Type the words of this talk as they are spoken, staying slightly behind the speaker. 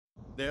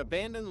The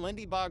abandoned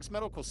Lindy Boggs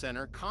Medical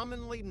Center,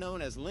 commonly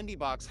known as Lindy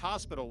Boggs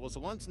Hospital, was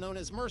once known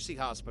as Mercy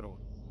Hospital.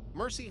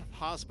 Mercy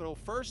Hospital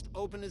first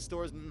opened its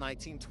doors in the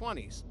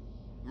 1920s.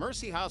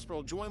 Mercy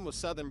Hospital joined with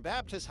Southern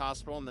Baptist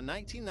Hospital in the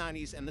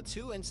 1990s, and the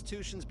two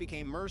institutions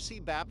became Mercy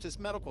Baptist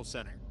Medical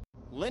Center.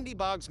 Lindy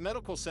Boggs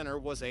Medical Center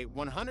was a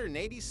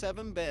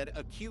 187-bed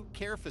acute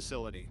care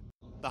facility.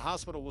 The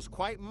hospital was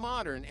quite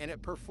modern, and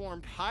it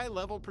performed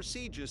high-level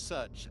procedures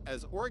such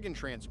as organ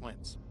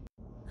transplants.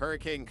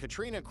 Hurricane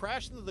Katrina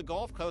crashed into the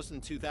Gulf Coast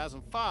in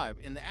 2005.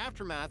 In the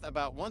aftermath,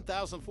 about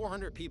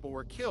 1,400 people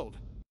were killed.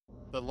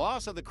 The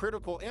loss of the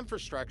critical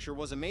infrastructure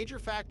was a major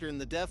factor in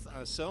the death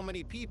of so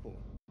many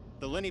people.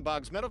 The Lindy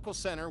Boggs Medical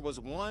Center was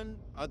one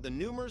of the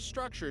numerous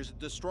structures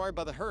destroyed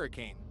by the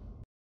hurricane.